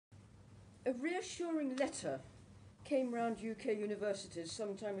A reassuring letter came round UK universities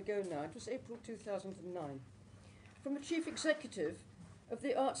some time ago now. It was April 2009, from the Chief Executive of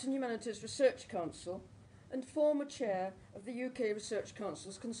the Arts and Humanities Research Council and former chair of the UK Research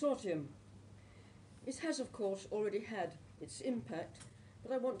Council's consortium. It has, of course, already had its impact,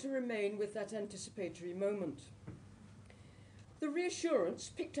 but I want to remain with that anticipatory moment. The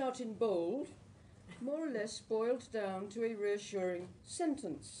reassurance, picked out in bold, more or less boiled down to a reassuring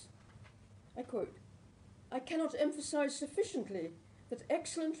sentence. I quote, "I cannot emphasize sufficiently that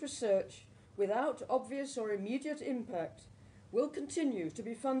excellent research without obvious or immediate impact will continue to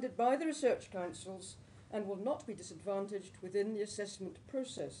be funded by the research councils and will not be disadvantaged within the assessment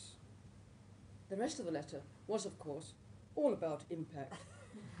process." The rest of the letter was, of course, all about impact,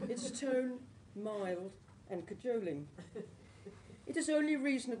 its tone mild and cajoling. It is only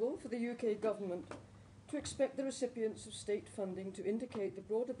reasonable for the UK government to expect the recipients of state funding to indicate the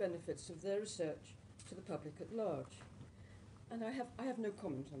broader benefits of their research to the public at large. And I have no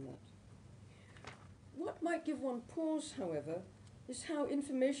comment on that. What might give one pause, however, is how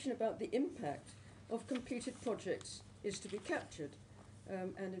information about the impact of completed projects is to be captured.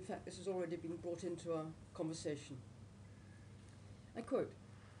 And in fact, this has already been brought into our conversation. I quote,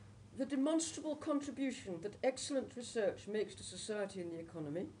 "The demonstrable contribution that excellent research makes to society and the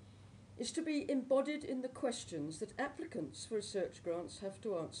economy is to be embodied in the questions that applicants for research grants have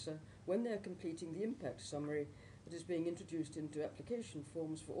to answer when they're completing the impact summary that is being introduced into application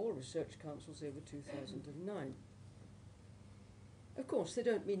forms for all research councils over 2009. Of course, they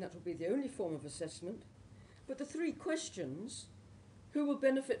don't mean that will be the only form of assessment, but the three questions, who will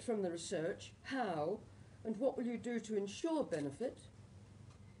benefit from the research, how, and what will you do to ensure benefit,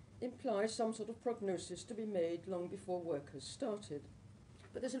 imply some sort of prognosis to be made long before work has started.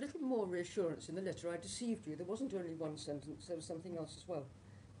 But there's a little more reassurance in the letter. I deceived you. There wasn't only one sentence, there was something else as well.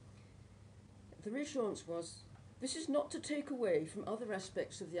 The reassurance was, this is not to take away from other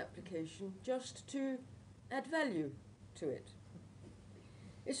aspects of the application, just to add value to it.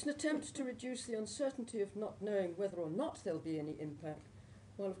 It's an attempt to reduce the uncertainty of not knowing whether or not there'll be any impact,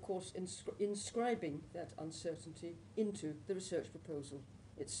 while of course inscribing that uncertainty into the research proposal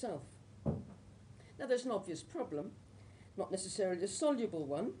itself. Now there's an obvious problem, not necessarily a soluble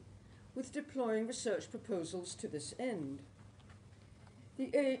one, with deploying research proposals to this end.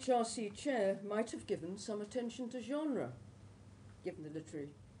 The AHRC chair might have given some attention to genre, given the literary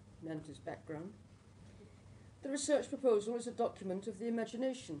humanities background. The research proposal is a document of the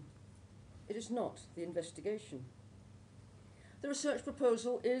imagination. It is not the investigation. The research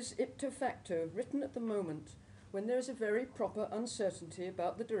proposal is ipso facto written at the moment when there is a very proper uncertainty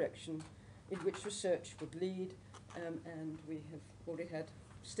about the direction in which research would lead, and we have already had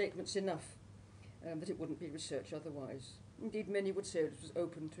statements enough that it wouldn't be research otherwise. Indeed, many would say it was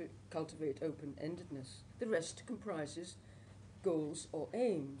open to cultivate open-endedness. The rest comprises goals or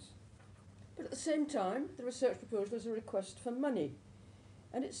aims. But at the same time, the research proposal is a request for money,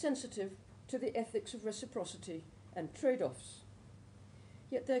 and it's sensitive to the ethics of reciprocity and trade-offs.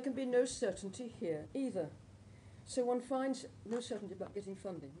 Yet there can be no certainty here either. So one finds no certainty about getting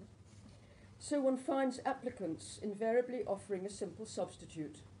funding. So one finds applicants invariably offering a simple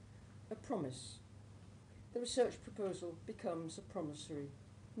substitute, a promise. The research proposal becomes a promissory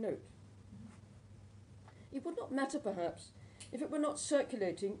note. It would not matter, perhaps, if it were not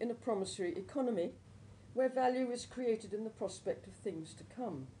circulating in a promissory economy where value is created in the prospect of things to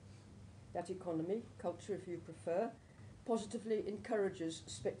come. That economy, culture if you prefer, positively encourages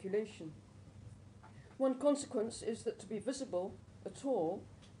speculation. One consequence is that to be visible at all,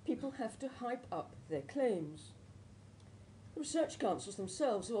 people have to hype up their claims. The research councils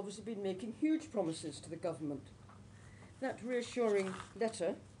themselves have obviously been making huge promises to the government. That reassuring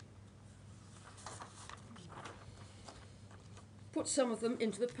letter puts some of them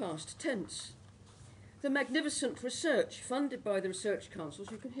into the past tense. The magnificent research funded by the research councils,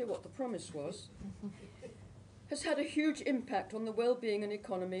 you can hear what the promise was, has had a huge impact on the well-being and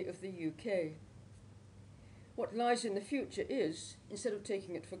economy of the UK. What lies in the future is, instead of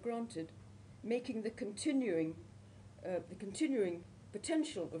taking it for granted, making the continuing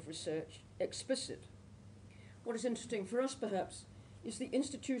potential of research explicit. What is interesting for us, perhaps, is the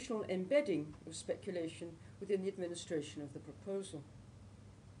institutional embedding of speculation within the administration of the proposal.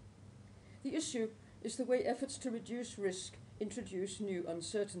 The issue is the way efforts to reduce risk introduce new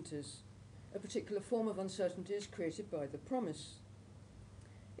uncertainties. A particular form of uncertainty is created by the promise.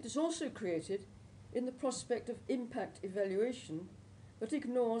 It is also created in the prospect of impact evaluation that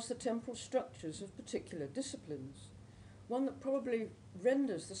ignores the temporal structures of particular disciplines, one that probably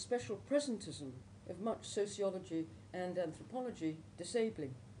renders the special presentism of much sociology and anthropology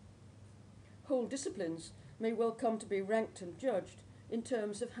disabling. whole disciplines may well come to be ranked and judged in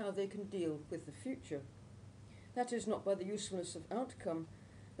terms of how they can deal with the future. That is, not by the usefulness of outcome,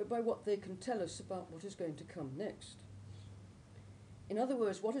 but by what they can tell us about what is going to come next. In other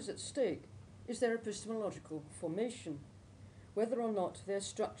words, what is at stake is their epistemological formation, whether or not they're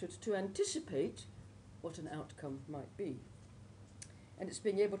structured to anticipate what an outcome might be. And it's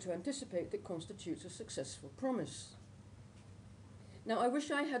being able to anticipate that constitutes a successful promise. Now, I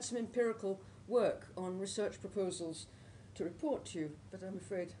wish I had some empirical work on research proposals to report to you, but I'm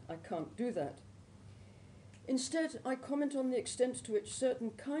afraid I can't do that. Instead, I comment on the extent to which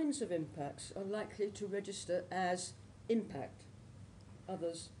certain kinds of impacts are likely to register as impact,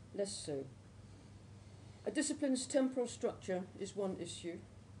 others less so. A discipline's temporal structure is one issue.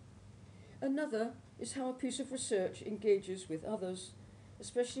 Another is how a piece of research engages with others,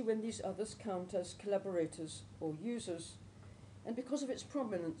 especially when these others count as collaborators or users. And because of its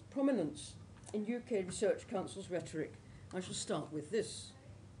prominence in UK Research Council's rhetoric, I shall start with this.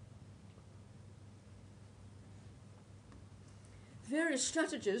 Various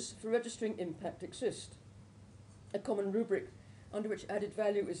strategies for registering impact exist. A common rubric under which added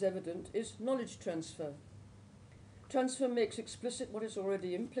value is evident is knowledge transfer. Transfer makes explicit what is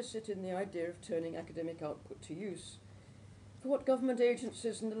already implicit in the idea of turning academic output to use. For what government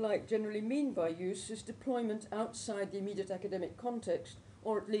agencies and the like generally mean by use is deployment outside the immediate academic context,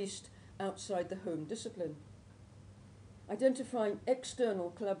 or at least outside the home discipline. Identifying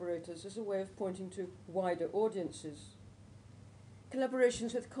external collaborators as a way of pointing to wider audiences.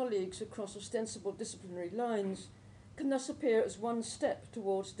 Collaborations with colleagues across ostensible disciplinary lines can thus appear as one step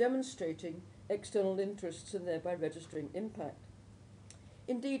towards demonstrating external interests and thereby registering impact.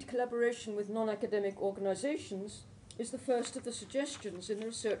 Indeed, collaboration with non-academic organisations is the first of the suggestions in the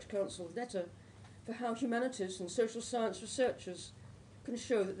Research Council letter for how humanities and social science researchers can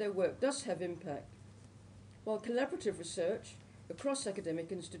show that their work does have impact, while collaborative research across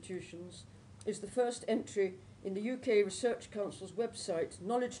academic institutions is the first entry in the UK Research Council's website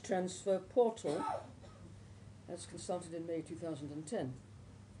Knowledge Transfer Portal, as consulted in May 2010.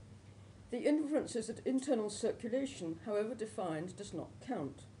 The inference is that internal circulation, however defined, does not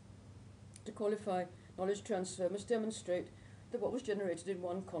count. To qualify, knowledge transfer must demonstrate that what was generated in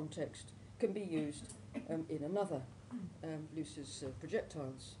one context can be used in another, Luce's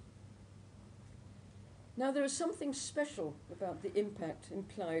projectiles. Now, there is something special about the impact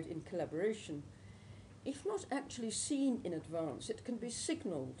implied in collaboration. If not actually seen in advance, it can be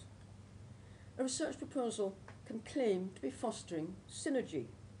signalled. A research proposal can claim to be fostering synergy.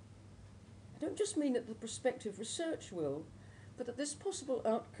 I don't just mean that the prospective research will, but that this possible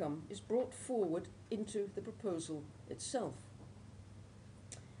outcome is brought forward into the proposal itself.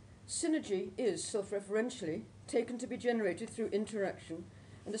 Synergy is, self-referentially, taken to be generated through interaction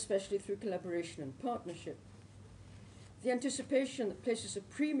and especially through collaboration and partnership. The anticipation that places a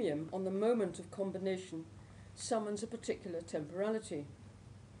premium on the moment of combination summons a particular temporality.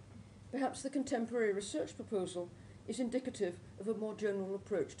 Perhaps the contemporary research proposal is indicative of a more general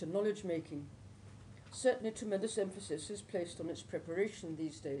approach to knowledge making. Certainly tremendous emphasis is placed on its preparation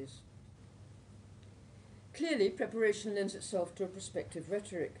these days. Clearly, preparation lends itself to a prospective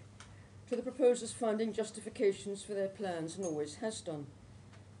rhetoric, to the proposers finding justifications for their plans and always has done.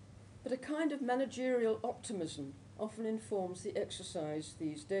 But a kind of managerial optimism often informs the exercise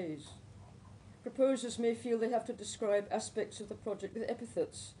these days. Proposers may feel they have to describe aspects of the project with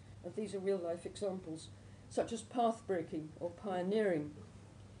epithets, and these are real-life examples, such as path-breaking or pioneering,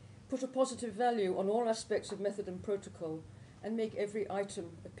 put a positive value on all aspects of method and protocol, and make every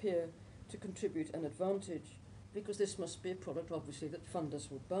item appear to contribute an advantage, because this must be a product, obviously, that funders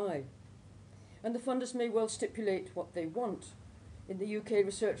will buy. And the funders may well stipulate what they want in the UK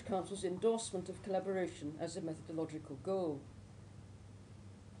Research Council's endorsement of collaboration as a methodological goal.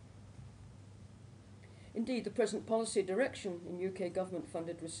 Indeed, the present policy direction in UK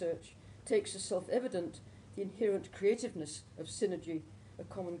government-funded research takes as self-evident the inherent creativeness of synergy, a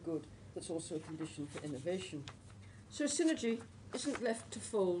common good that's also a condition for innovation. So synergy isn't left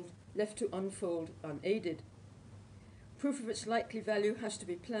to unfold unaided. Proof of its likely value has to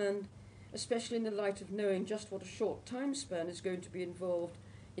be planned, especially in the light of knowing just what a short time span is going to be involved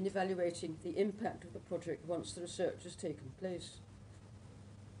in evaluating the impact of the project once the research has taken place.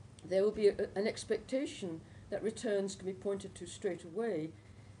 There will be an expectation that returns can be pointed to straight away,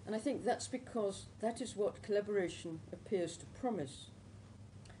 and I think that's because that is what collaboration appears to promise.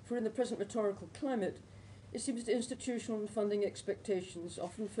 For in the present rhetorical climate, it seems that institutional and funding expectations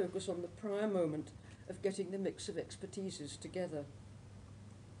often focus on the prior moment of getting the mix of expertises together.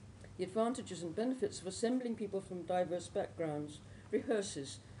 The advantages and benefits of assembling people from diverse backgrounds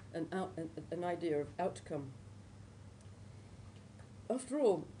rehearses an idea of outcome. After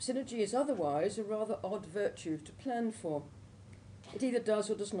all, synergy is otherwise a rather odd virtue to plan for. It either does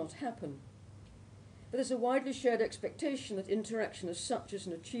or does not happen. But there's a widely shared expectation that interaction as such is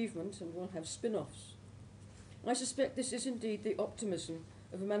an achievement and will have spin-offs. I suspect this is indeed the optimism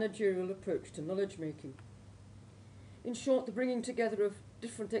of a managerial approach to knowledge-making. In short, the bringing together of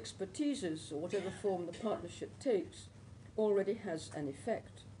different expertises, or whatever form the partnership takes, already has an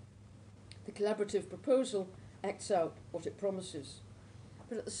effect. The collaborative proposal acts out what it promises.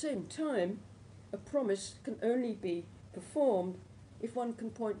 But at the same time, a promise can only be performed if one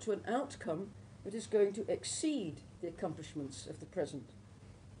can point to an outcome that is going to exceed the accomplishments of the present.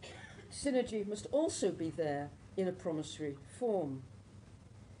 Synergy must also be there in a promissory form,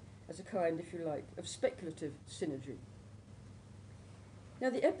 as a kind, if you like, of speculative synergy. Now,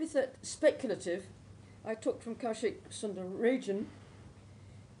 the epithet speculative I took from Kaushik Sundararajan.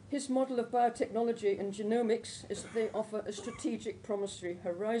 His model of biotechnology and genomics is that they offer a strategic promissory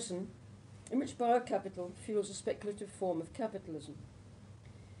horizon in which biocapital fuels a speculative form of capitalism.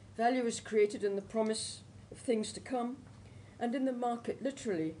 Value is created in the promise of things to come, and in the market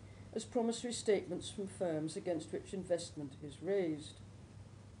literally as promissory statements from firms against which investment is raised.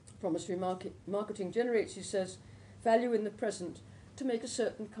 Promissory marketing generates, he says, value in the present to make a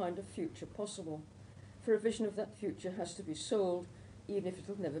certain kind of future possible. For a vision of that future has to be sold, even if it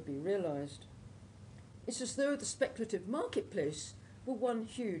will never be realised. It's as though the speculative marketplace were one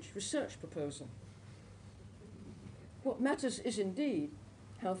huge research proposal. What matters is indeed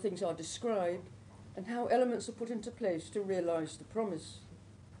how things are described and how elements are put into place to realise the promise.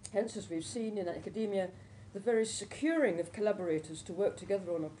 Hence, as we've seen in academia, the very securing of collaborators to work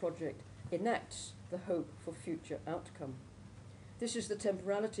together on a project enacts the hope for future outcome. This is the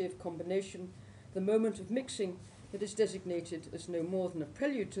temporality of combination, the moment of mixing that is designated as no more than a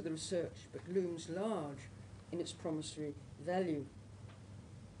prelude to the research, but looms large in its promissory value.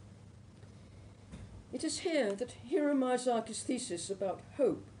 It is here that Hiro Miyazaki's thesis about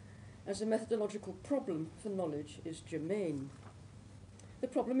hope as a methodological problem for knowledge is germane. The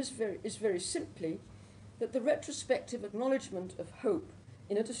problem is very simply that the retrospective acknowledgement of hope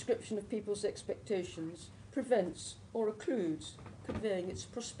in a description of people's expectations prevents or occludes conveying its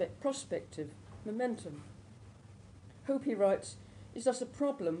prospective momentum. Hope, he writes, is thus a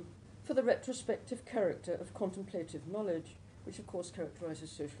problem for the retrospective character of contemplative knowledge, which of course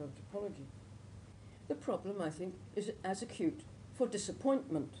characterises social anthropology. The problem, I think, is as acute for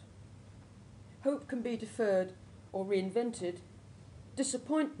disappointment. Hope can be deferred or reinvented.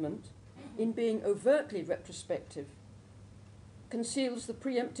 Disappointment, in being overtly retrospective, conceals the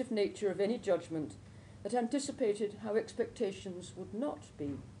preemptive nature of any judgment that anticipated how expectations would not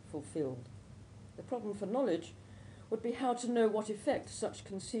be fulfilled. The problem for knowledge would be how to know what effect such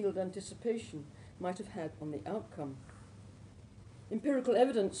concealed anticipation might have had on the outcome. Empirical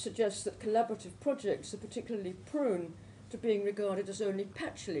evidence suggests that collaborative projects are particularly prone to being regarded as only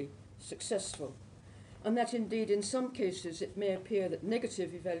patchily successful, and that indeed in some cases it may appear that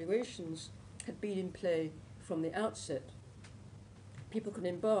negative evaluations had been in play from the outset. People can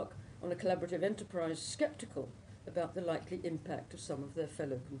embark on a collaborative enterprise sceptical about the likely impact of some of their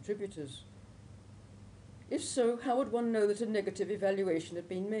fellow contributors. If so, how would one know that a negative evaluation had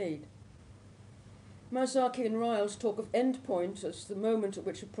been made? Miyazaki and Riles talk of endpoint as the moment at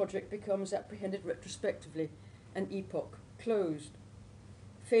which a project becomes apprehended retrospectively, an epoch closed.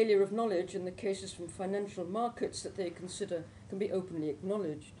 Failure of knowledge in the cases from financial markets that they consider can be openly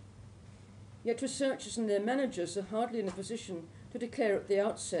acknowledged. Yet researchers and their managers are hardly in a position to declare at the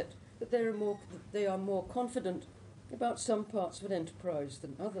outset that they are more confident about some parts of an enterprise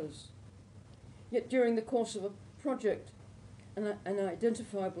than others. Yet during the course of a project, an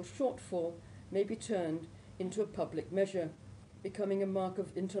identifiable shortfall may be turned into a public measure, becoming a mark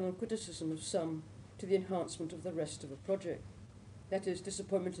of internal criticism of some to the enhancement of the rest of a project. That is,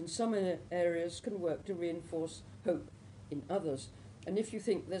 disappointment in some areas can work to reinforce hope in others. And if you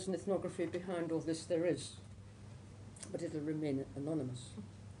think there's an ethnography behind all this, there is. But it'll remain anonymous.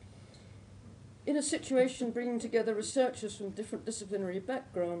 In a situation bringing together researchers from different disciplinary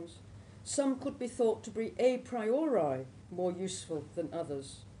backgrounds, some could be thought to be a priori more useful than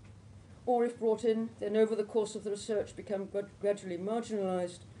others. Or if brought in, then over the course of the research become gradually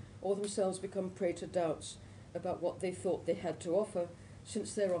marginalised, or themselves become prey to doubts about what they thought they had to offer,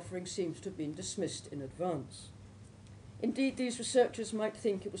 since their offering seems to have been dismissed in advance. Indeed, these researchers might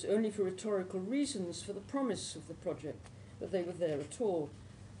think it was only for rhetorical reasons for the promise of the project that they were there at all.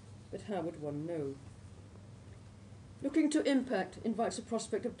 But how would one know? Looking to impact invites a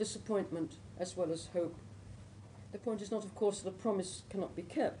prospect of disappointment as well as hope. The point is not, of course, that a promise cannot be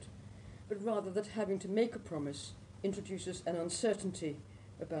kept, but rather that having to make a promise introduces an uncertainty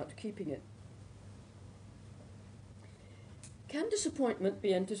about keeping it. Can disappointment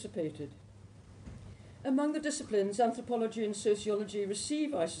be anticipated? Among the disciplines, anthropology and sociology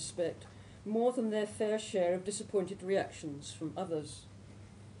receive, I suspect, more than their fair share of disappointed reactions from others.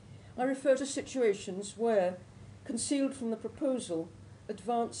 I refer to situations where, concealed from the proposal,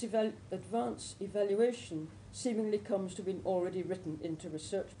 advance evaluation seemingly comes to have been already written into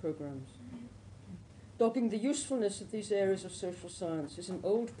research programs. Dogging the usefulness of these areas of social science is an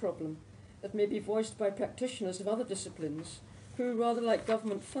old problem that may be voiced by practitioners of other disciplines who, rather like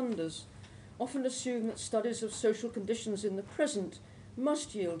government funders, often assume that studies of social conditions in the present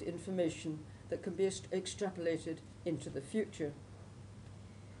must yield information that can be extrapolated into the future.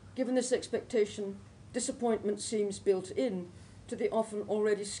 Given this expectation, disappointment seems built in to the often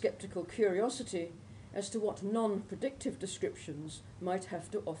already sceptical curiosity as to what non-predictive descriptions might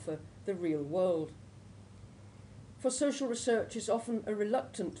have to offer the real world. For social research is often a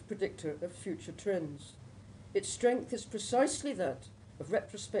reluctant predictor of future trends. Its strength is precisely that of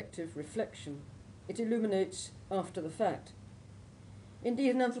retrospective reflection. It illuminates after the fact.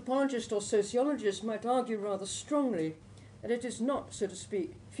 Indeed, an anthropologist or sociologist might argue rather strongly that it is not, so to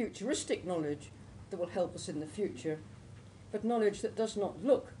speak, futuristic knowledge that will help us in the future, but knowledge that does not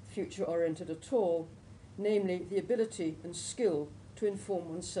look future-oriented at all, namely the ability and skill to inform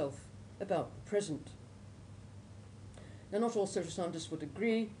oneself about the present. Now, not all social scientists would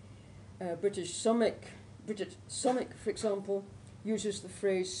agree. Bridget Sommick, for example, uses the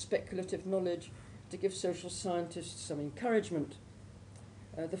phrase speculative knowledge to give social scientists some encouragement.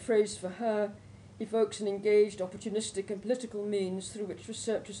 The phrase for her evokes an engaged, opportunistic and political means through which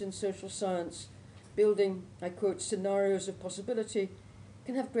researchers in social science, building, I quote, scenarios of possibility,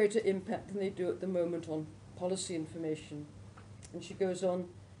 can have greater impact than they do at the moment on policy information. And she goes on,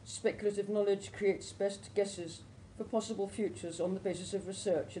 speculative knowledge creates best guesses for possible futures on the basis of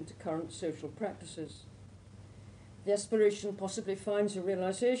research into current social practices. The aspiration possibly finds a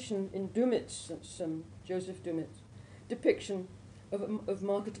realization in Dumit's, that's Joseph Dumit's, depiction of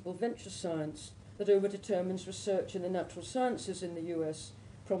marketable venture science that overdetermines research in the natural sciences in the US,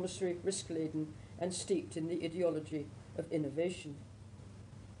 promissory, risk-laden, and steeped in the ideology of innovation.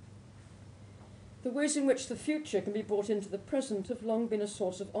 The ways in which the future can be brought into the present have long been a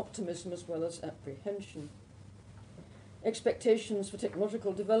source of optimism as well as apprehension. Expectations for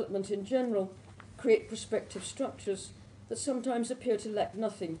technological development in general create prospective structures that sometimes appear to lack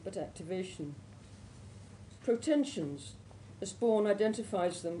nothing but activation. Protensions, as Bourne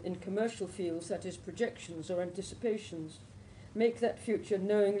identifies them in commercial fields, that is, projections or anticipations, make that future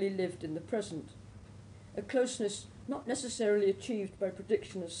knowingly lived in the present. A closeness not necessarily achieved by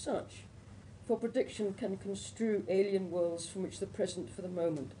prediction as such, for prediction can construe alien worlds from which the present for the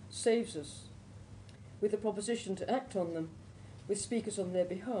moment saves us. With the proposition to act on them, with speakers on their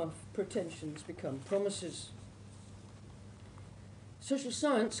behalf, pretensions become promises. Social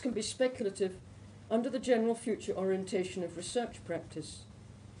science can be speculative under the general future orientation of research practice.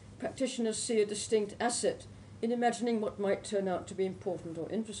 Practitioners see a distinct asset in imagining what might turn out to be important or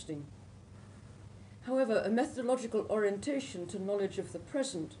interesting. However, a methodological orientation to knowledge of the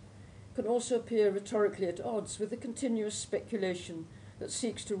present can also appear rhetorically at odds with the continuous speculation that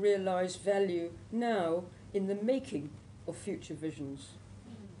seeks to realize value now in the making of future visions.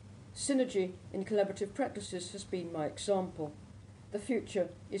 Synergy in collaborative practices has been my example. The future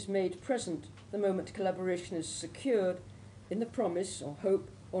is made present the moment collaboration is secured in the promise or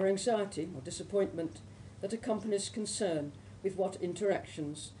hope or anxiety or disappointment that accompanies concern with what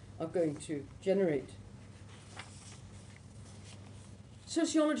interactions are going to generate.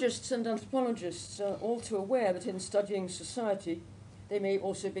 Sociologists and anthropologists are all too aware that in studying society, they may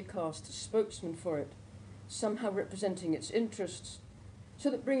also be cast as spokesmen for it, somehow representing its interests, so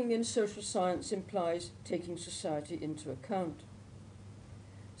that bringing in social science implies taking society into account.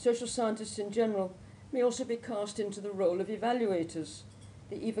 Social scientists in general may also be cast into the role of evaluators,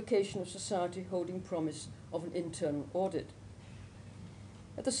 the evocation of society holding promise of an internal audit.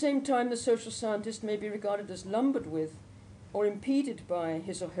 At the same time, the social scientist may be regarded as lumbered with or impeded by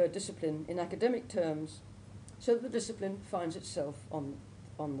his or her discipline in academic terms, so that the discipline finds itself on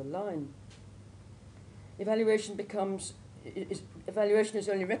the line. Evaluation is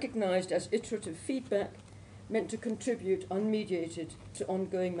only recognized as iterative feedback meant to contribute unmediated to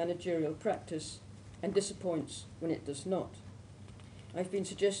ongoing managerial practice, and disappoints when it does not. I've been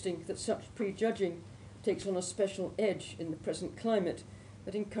suggesting that such prejudging takes on a special edge in the present climate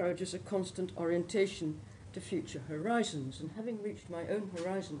that encourages a constant orientation to future horizons. And having reached my own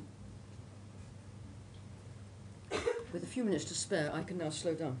horizon, With a few minutes to spare, I can now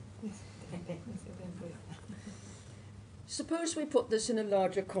slow down. Suppose we put this in a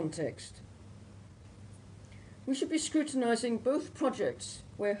larger context. We should be scrutinising both projects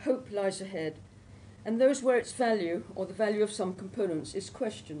where hope lies ahead and those where its value, or the value of some components, is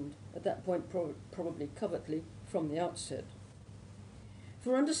questioned, at that point probably covertly, from the outset.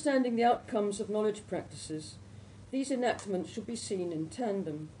 For understanding the outcomes of knowledge practices, these enactments should be seen in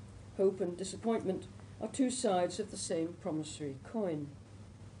tandem. Hope and disappointment are two sides of the same promissory coin.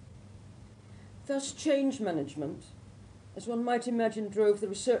 Thus, change management, as one might imagine, drove the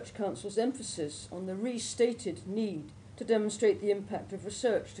Research Council's emphasis on the restated need to demonstrate the impact of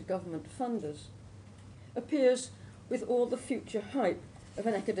research to government funders, appears with all the future hype of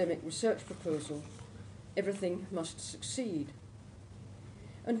an academic research proposal. Everything must succeed.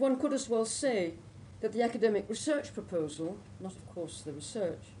 And one could as well say that the academic research proposal, not of course the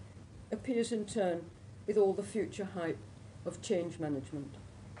research, appears in turn with all the future hype of change management.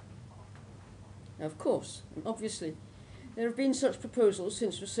 Now, of course, and obviously, there have been such proposals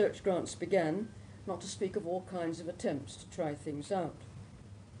since research grants began, not to speak of all kinds of attempts to try things out.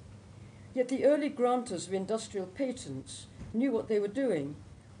 Yet the early grantors of industrial patents knew what they were doing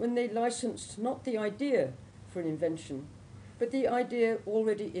when they licensed not the idea for an invention, but the idea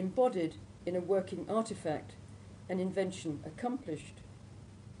already embodied in a working artifact, an invention accomplished.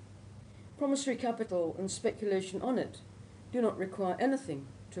 Promissory capital and speculation on it do not require anything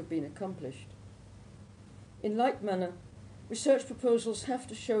to have been accomplished. In like manner, research proposals have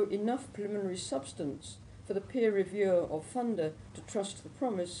to show enough preliminary substance for the peer reviewer or funder to trust the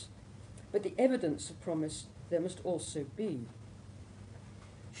promise, but the evidence of promise there must also be.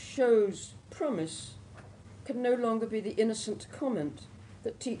 Shows promise can no longer be the innocent comment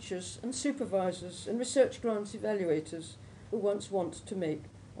that teachers and supervisors and research grants evaluators were once wont to make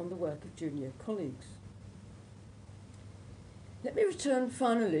on the work of junior colleagues. Let me return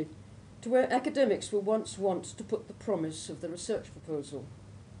finally to where academics were once wont to put the promise of the research proposal.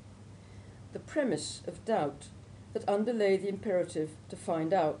 The premise of doubt that underlay the imperative to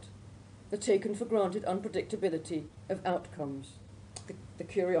find out, the taken for granted unpredictability of outcomes, the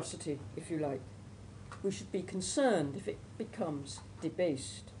curiosity, if you like. We should be concerned if it becomes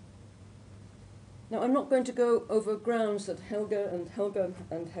debased. Now, I'm not going to go over grounds that Helga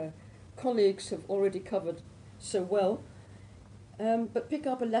and her colleagues have already covered so well, but pick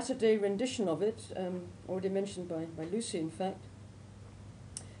up a latter-day rendition of it, already mentioned by Lucy, in fact,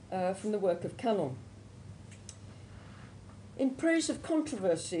 from the work of Calon. In praise of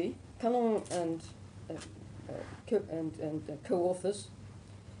controversy, Calon and co-authors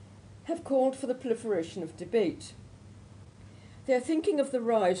have called for the proliferation of debate. They are thinking of the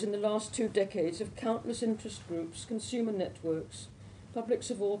rise in the last 2 decades of countless interest groups, consumer networks, publics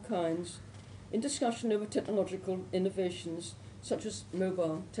of all kinds, in discussion over technological innovations such as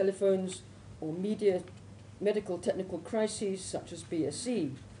mobile telephones or medical technical crises such as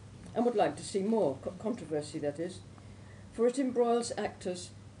BSE, and would like to see more controversy, that is, for it embroils actors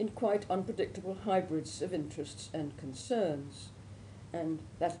in quite unpredictable hybrids of interests and concerns, and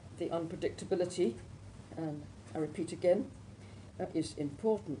that the unpredictability, and I repeat again, is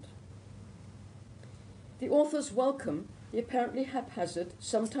important. The authors welcome the apparently haphazard,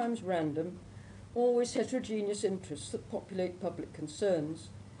 sometimes random, always heterogeneous interests that populate public concerns,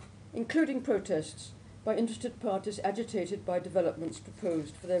 including protests by interested parties agitated by developments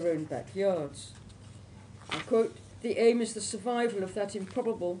proposed for their own backyards. I quote, "The aim is the survival of that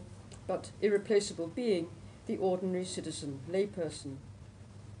improbable but irreplaceable being, the ordinary citizen layperson."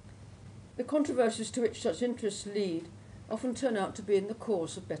 The controversies to which such interests lead often turn out to be in the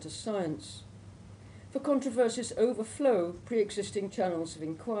course of better science. For controversies overflow pre-existing channels of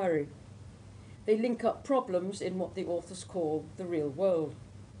inquiry. They link up problems in what the authors call the real world.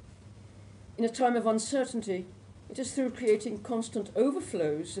 In a time of uncertainty, it is through creating constant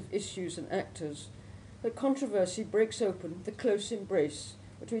overflows of issues and actors that controversy breaks open the close embrace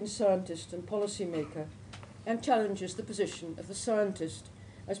between scientist and policymaker and challenges the position of the scientist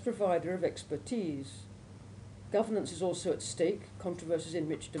as provider of expertise. Governance is also at stake. Controversies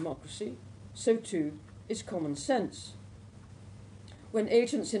enrich democracy. So too is common sense. When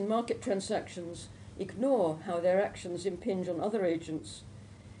agents in market transactions ignore how their actions impinge on other agents,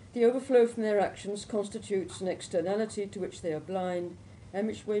 the overflow from their actions constitutes an externality to which they are blind and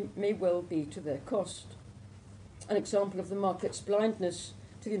which may well be to their cost. An example of the market's blindness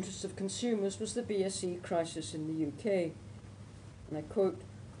to the interests of consumers was the BSE crisis in the UK. And I quote,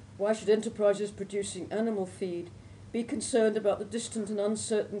 "Why should enterprises producing animal feed be concerned about the distant and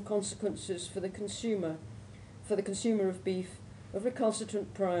uncertain consequences for the consumer of beef, of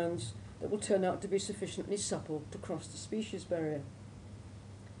recalcitrant prions, that will turn out to be sufficiently supple to cross the species barrier.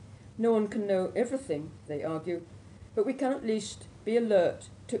 No one can know everything, they argue, but we can at least be alert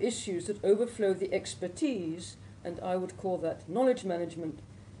to issues that overflow the expertise, and I would call that knowledge management,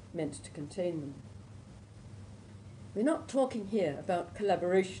 meant to contain them. We're not talking here about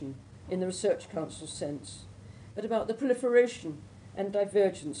collaboration in the Research Council sense, but about the proliferation and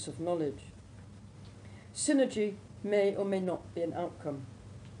divergence of knowledge. Synergy may or may not be an outcome.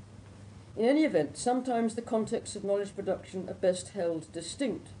 In any event, sometimes the contexts of knowledge production are best held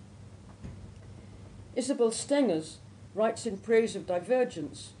distinct. Isabel Stengers writes in praise of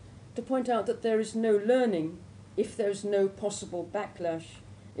divergence to point out that there is no learning if there is no possible backlash,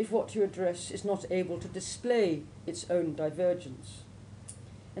 if what you address is not able to display its own divergence.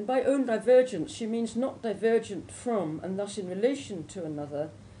 And by own divergence, she means not divergent from and thus in relation to another,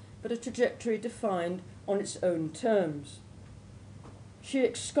 but a trajectory defined on its own terms. She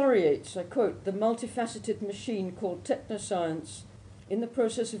excoriates, I quote, the multifaceted machine called technoscience in the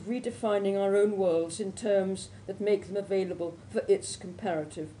process of redefining our own worlds in terms that make them available for its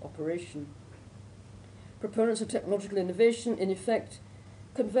comparative operation. Proponents of technological innovation, in effect,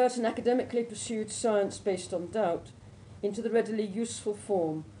 convert an academically pursued science based on doubt into the readily useful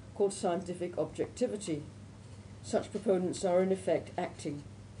form called scientific objectivity. Such proponents are, in effect, acting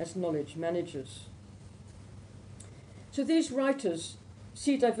as knowledge managers. So these writers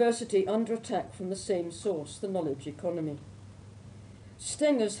see diversity under attack from the same source, the knowledge economy.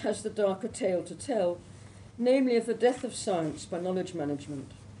 Stengers has the darker tale to tell, namely of the death of science by knowledge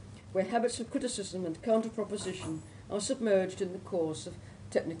management, where habits of criticism and counter-proposition are submerged in the course of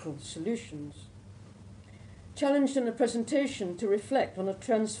technical solutions. Challenged in a presentation to reflect on a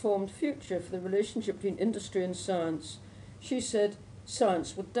transformed future for the relationship between industry and science, she said,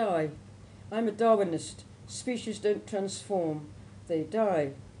 "Science would die. I'm a Darwinist. Species don't transform, they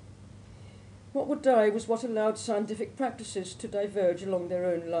die." What would die was what allowed scientific practices to diverge along their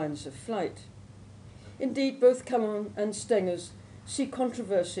own lines of flight. Indeed, both Callan and Stengers see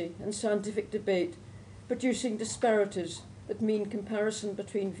controversy and scientific debate producing disparities that mean comparison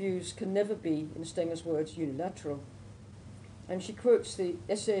between views can never be, in Stengers' words, unilateral. And she quotes the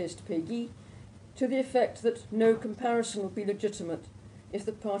essayist Peggy to the effect that no comparison will be legitimate if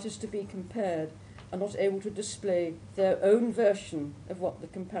the parties to be compared are not able to display their own version of what the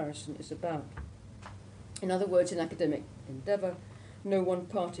comparison is about. In other words, in academic endeavour, no one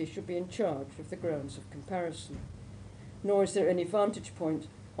party should be in charge of the grounds of comparison, nor is there any vantage point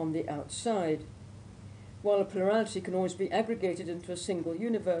on the outside. While a plurality can always be aggregated into a single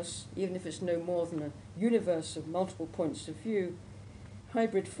universe, even if it's no more than a universe of multiple points of view,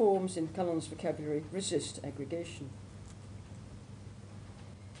 hybrid forms, in Callan's vocabulary, resist aggregation.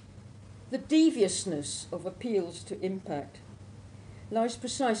 The deviousness of appeals to impact lies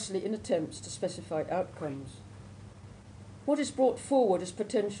precisely in attempts to specify outcomes. What is brought forward as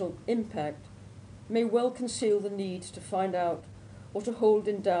potential impact may well conceal the need to find out or to hold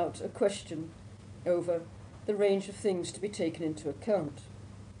in doubt a question over the range of things to be taken into account.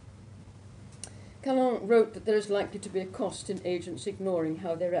 Callan wrote that there is likely to be a cost in agents ignoring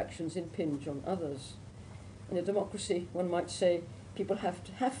how their actions impinge on others. In a democracy, one might say, people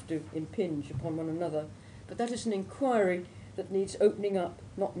have to impinge upon one another, but that is an inquiry that needs opening up,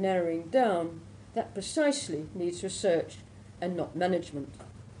 not narrowing down. That precisely needs research and not management.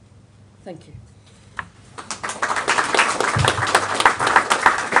 Thank you.